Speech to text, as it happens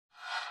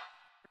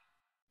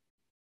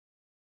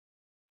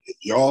If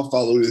y'all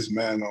follow this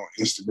man on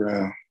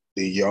Instagram,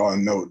 then y'all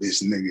know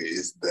this nigga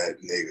is that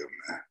nigga,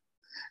 man.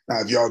 Now,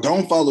 if y'all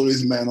don't follow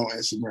this man on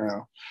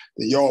Instagram,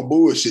 then y'all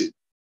bullshit.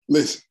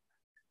 Listen,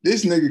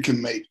 this nigga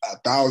can make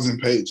 1,000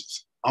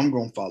 pages. I'm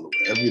going to follow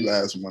every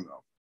last one of them.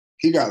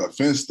 He got a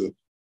Finsta.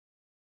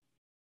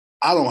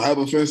 I don't have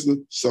a Finsta,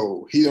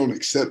 so he don't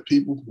accept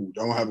people who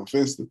don't have a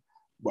Finsta.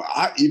 But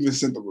I even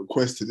sent a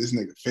request to this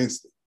nigga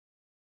Finsta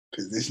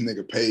because this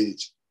nigga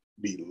page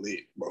be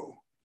lit, bro.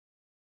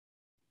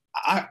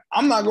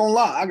 I'm not gonna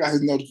lie, I got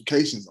his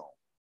notifications on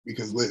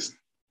because listen,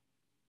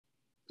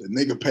 the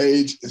nigga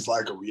page is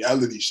like a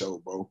reality show,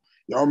 bro.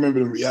 Y'all remember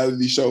the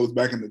reality shows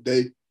back in the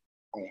day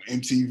on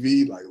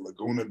MTV, like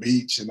Laguna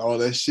Beach and all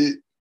that shit?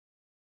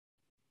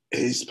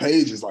 His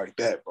page is like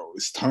that, bro.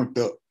 It's turned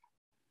up.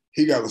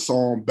 He got a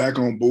song, Back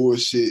on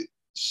Bullshit,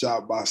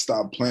 shot by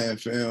Stop Playing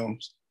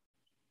Films.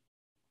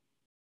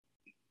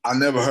 I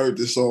never heard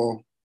this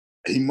song.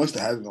 He must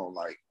have had it on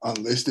like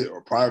unlisted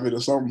or private or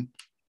something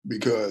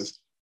because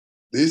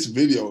this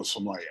video is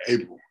from like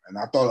April and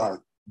I thought I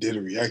did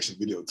a reaction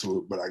video to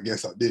it, but I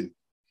guess I didn't.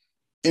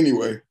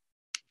 Anyway,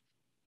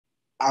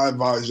 I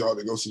advise y'all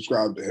to go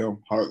subscribe to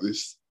him,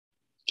 Heartless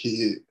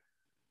Kid,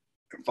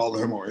 and follow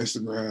him on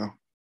Instagram.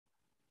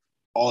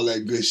 All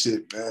that good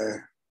shit,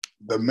 man.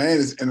 The man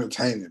is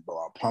entertaining, bro.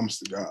 I promise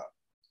to God.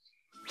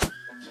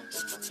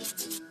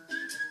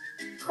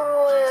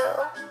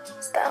 Well,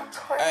 stop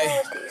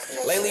playing with these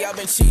niggas. Lately I've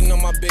been cheating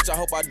on my bitch, I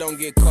hope I don't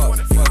get caught.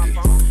 Fuck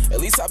it. At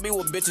least I be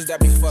with bitches that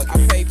be fucking.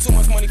 I paid too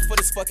much money for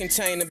this fucking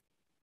chain.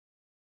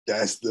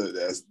 That's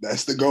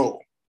the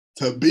goal.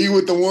 To be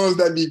with the ones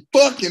that be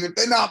fucking. If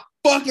they not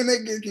fucking, they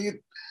can get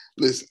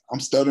listen, I'm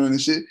stuttering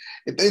and shit.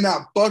 If they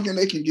not fucking,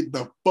 they can get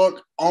the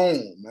fuck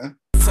on, man.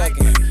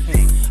 Fucking.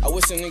 I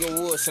wish a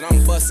nigga would, shit,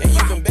 I'm busting.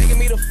 You been begging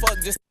me to fuck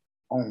just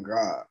on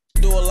God.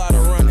 Do a lot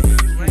of running.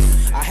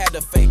 I had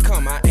the fake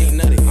come, I ain't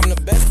nutty. I'm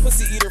the best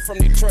pussy eater from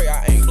Detroit,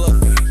 I ain't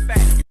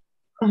bluffing.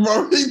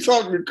 Bro, he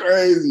talking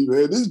crazy,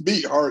 man. This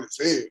beat hard as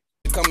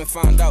hell. Come and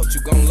find out,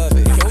 you gon' love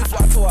it. Can we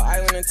fly to an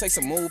island and take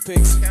some mood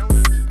pics?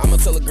 I'ma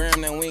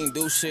telegram that we ain't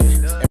do shit.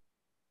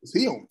 Is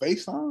he on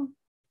FaceTime?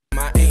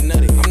 I ain't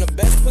nutty. I'm the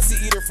best pussy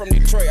eater from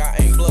Detroit, I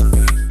ain't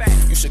bluffing.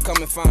 You should come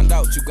and find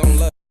out, you gon'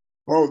 love it.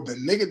 Bro, the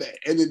nigga that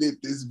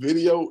edited this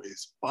video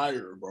is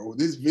fire, bro.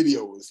 This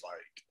video is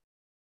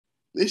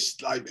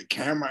like the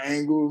camera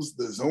angles,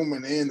 the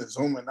zooming in, the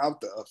zooming out,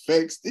 the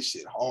effects. This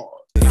shit hard.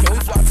 Can we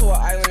fly to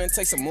an island and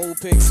take some mood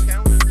pics?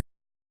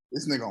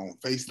 This nigga on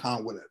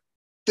FaceTime with a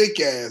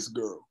thick ass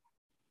girl.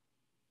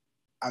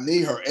 I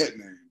need her at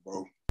name,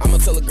 bro. I'ma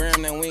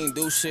telegram that we ain't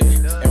do shit.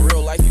 In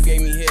real life, you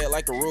gave me head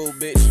like a rude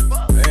bitch.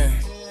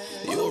 Man,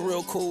 you a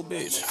real cool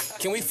bitch.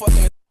 Can we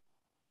fucking...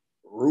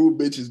 Rude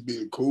bitches be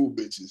the cool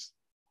bitches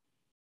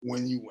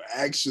when you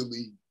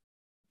actually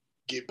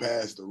get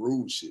past the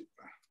rude shit,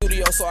 man.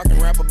 Studio so I can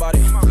rap about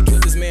it. We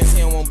killed this man's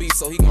hand won't be,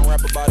 so he gon'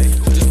 rap about it.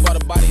 Just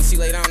bought a body, she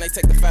lay down, they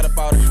take the fat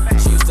about her.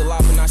 She used to lie,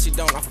 but now she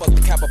don't. I fuck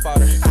the cap about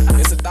her.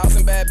 It's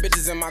 1,000 bad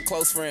bitches in my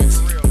close friends,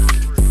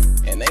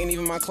 and they ain't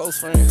even my close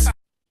friends.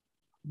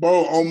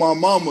 Bro, on my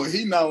mama,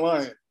 he not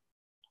lying.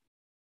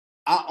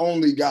 I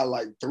only got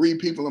like 3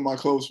 people in my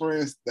close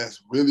friends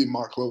that's really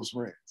my close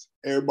friends.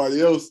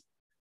 Everybody else,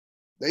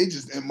 they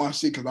just in my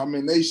shit because I'm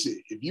in they shit.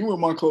 If you in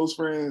my close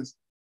friends,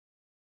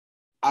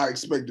 I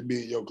expect to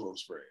be in your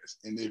close friends.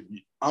 And if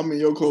I'm in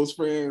your close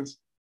friends,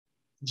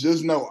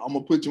 just know I'm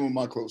going to put you in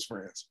my close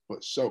friends for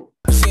sure.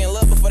 She in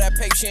love, but for that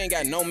paper, she ain't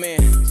got no man.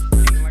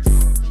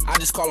 I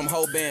just call them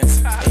whole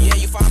bands. And yeah,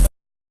 you find...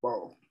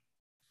 Bro,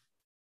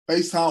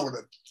 FaceTime with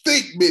a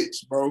thick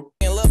bitch, bro.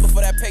 She in love, but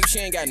for that paper, she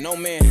ain't got no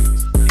man.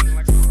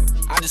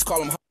 I just call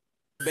them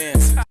whole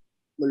bands.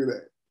 Look at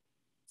that.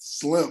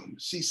 Slim.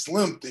 She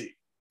slim thick.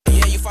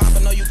 Yeah, you fine,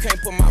 but no, you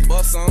can't put my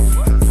bus on.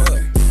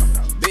 Fuck.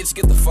 Bitch,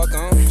 get the fuck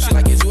on. She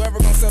like, is you ever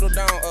gonna settle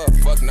down?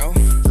 Fuck no.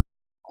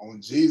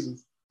 On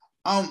Jesus.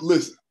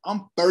 Listen,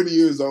 I'm 30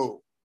 years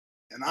old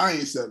and I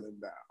ain't settling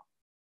down.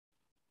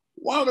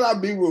 Why would I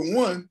be with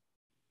one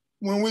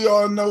when we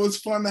all know it's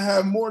fun to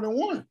have more than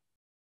one?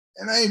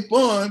 It ain't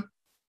fun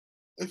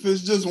if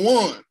it's just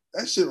one.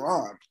 That shit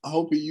rhyme. I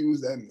hope he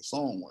used that in the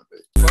song one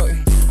day.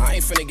 Fuck, I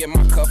ain't finna get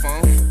my cuff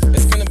on.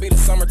 It's finna be the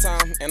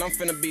summertime, and I'm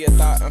finna be a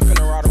thought. I'm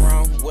finna ride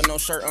around with no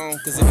shirt on,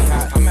 cause it be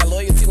hot. I'm at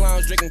Loyalty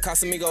Lounge drinking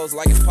Casamigos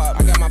like it's pop.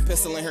 I got my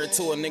pistol in here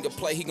too, a nigga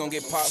play, he gon'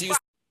 get popped.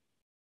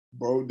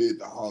 Bro did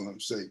the Harlem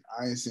Shake.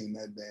 I ain't seen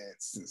that dance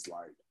since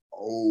like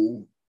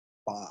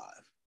 '05.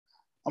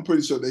 I'm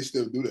pretty sure they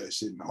still do that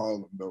shit in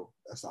Harlem though.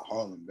 That's a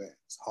Harlem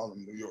dance,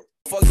 Harlem, New York.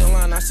 Fuck the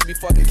line, I should be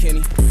fucking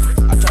Kenny.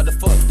 I tried to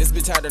fuck, this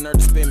bitch had the nerve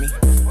to spin me.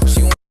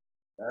 She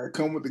that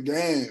come with the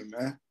game,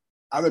 man.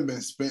 I done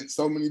been spent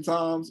so many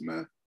times,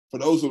 man. For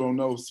those who don't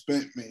know,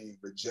 spent means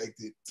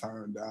rejected,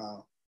 turned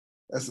down.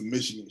 That's some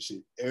Michigan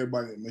shit.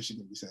 Everybody in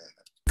Michigan be saying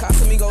that.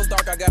 Casamigos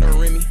dark, I got her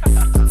Remy.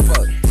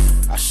 Fuck,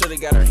 I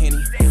should've got her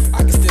Henny. I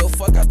can still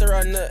fuck out there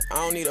a nut. I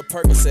don't need a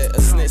Percocet.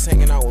 A snitch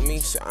hanging out with me,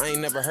 shit, I ain't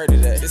never heard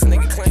of that. This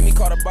nigga claim he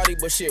caught a body,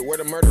 but shit, where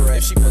the murder at?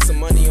 If she put some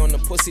money on the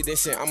pussy, then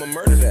shit, I'ma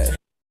murder that.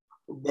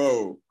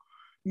 Bro,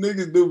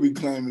 Niggas do be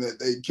claiming that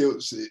they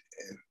killed shit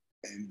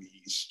and be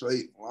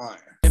straight lying.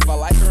 If I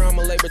like her,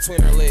 I'ma lay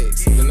between her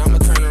legs. Then I'ma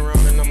turn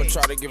around and I'ma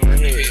try to give her a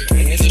head.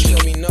 And if she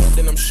tell me no,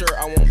 then I'm sure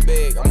I won't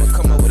beg. I'ma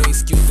come up with an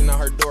excuse and out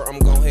her door, I'm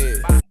gon'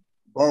 head.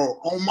 Bro,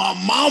 on my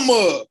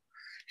mama,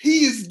 he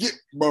is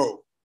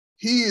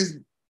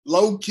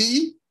low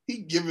key. He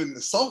giving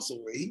the sauce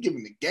away. He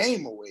giving the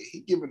game away.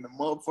 He giving the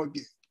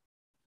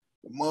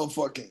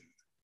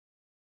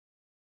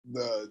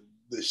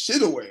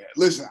shit away.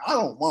 Listen, I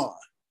don't mind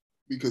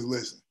because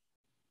listen,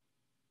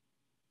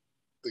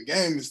 the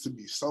game is to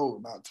be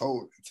sold, not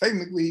told. And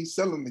technically, he's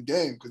selling the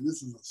game because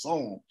this is a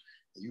song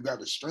and you got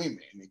to stream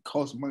it, and it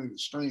costs money to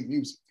stream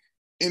music.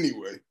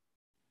 Anyway,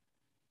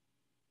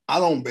 I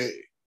don't beg.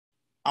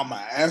 I'm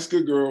gonna ask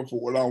a girl for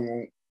what I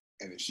want,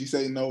 and if she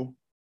say no,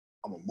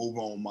 I'm gonna move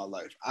on with my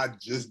life. I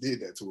just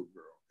did that to a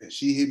girl, and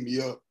she hit me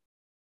up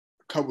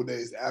a couple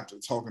days after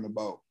talking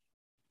about,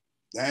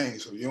 dang,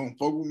 so you don't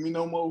fuck with me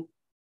no more?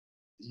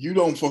 You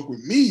don't fuck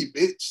with me,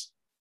 bitch.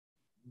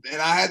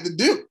 And I had to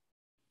dip.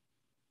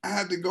 I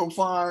had to go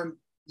find,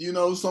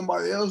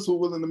 somebody else who's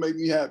willing to make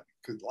me happy,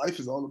 because life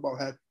is all about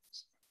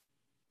happiness.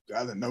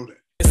 Gotta know that.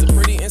 It's a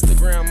pretty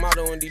Instagram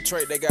model in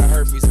Detroit that got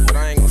herpes, but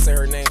I ain't gonna say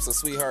her name, so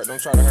sweetheart,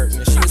 don't try to hurt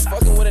me. She was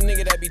fucking with a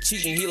nigga that be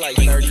cheating, he like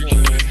 30.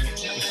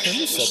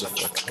 Shut the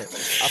fuck up.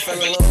 I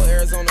fell in love with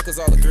Arizona because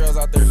all the girls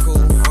out there cool.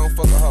 I don't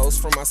fuck with hoes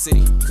from my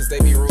city because they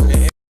be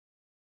rude.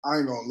 I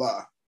ain't gonna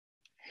lie.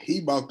 He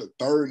about the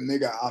third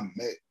nigga I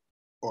met,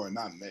 or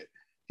not met.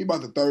 He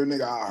about the third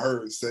nigga I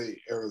heard say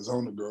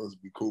Arizona girls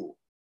be cool.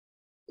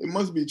 It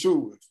must be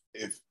true.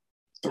 If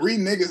 3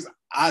 niggas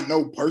I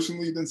know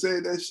personally done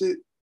said that shit,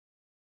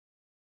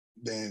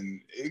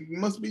 then it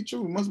must be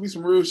true. It must be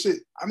some real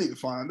shit. I need to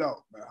find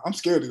out, man. I'm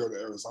scared to go to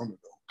Arizona,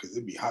 though, because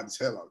it'd be hot as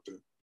hell out there.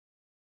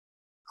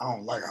 I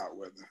don't like hot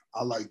weather.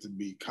 I like to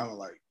be kind of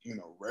like,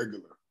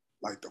 regular,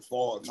 like the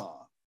fall time.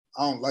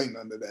 I don't like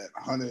none of that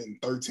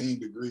 113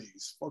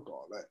 degrees. Fuck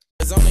all that.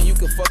 Arizona, you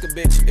can fuck a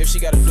bitch if she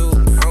got a dude.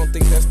 I don't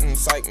think that's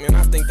psych, man.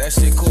 I think that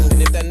shit cool.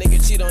 And if that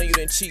nigga cheat on you,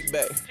 then cheat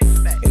back.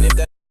 And if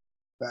that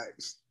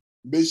facts,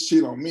 bitch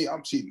cheat on me,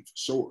 I'm cheating for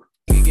sure.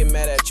 He get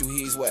mad at you,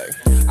 he's whack.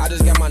 I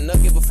just got my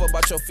nut, give a fuck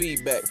about your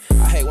feedback.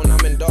 I hate when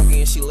I'm in doggy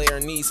and she lay her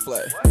knees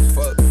flat.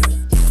 Fuck.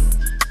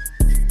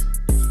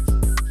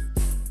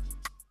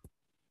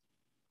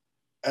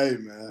 Hey,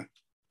 man.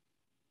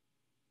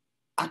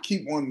 I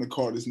keep wanting to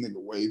call this nigga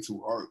way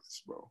too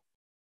Heartless, bro.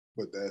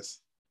 But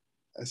that's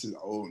his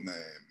old name,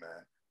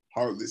 man.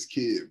 Heartless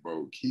kid,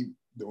 bro. Keep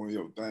doing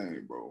your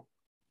thing, bro.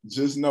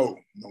 Just know,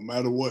 no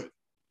matter what,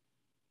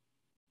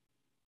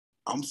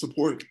 I'm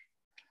supporting.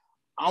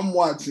 I'm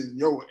watching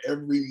your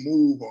every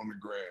move on the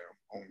gram,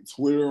 on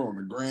Twitter, on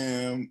the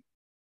gram.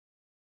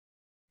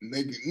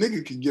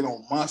 Nigga can get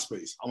on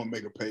MySpace. I'm gonna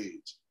make a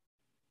page.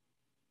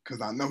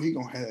 Cause I know he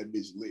gonna have that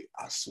bitch lit.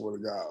 I swear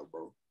to God,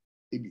 bro.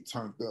 He be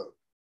turned up.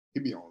 He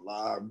be on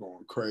live,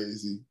 going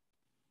crazy,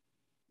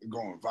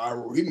 going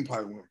viral. He done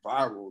probably went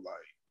viral like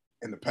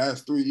in the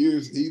past 3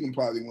 years. He done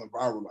probably went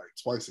viral like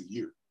twice a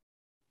year.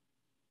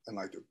 In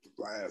like the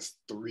last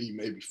 3,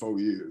 maybe 4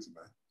 years,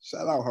 man.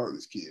 Shout out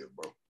Heartless kid,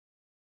 bro.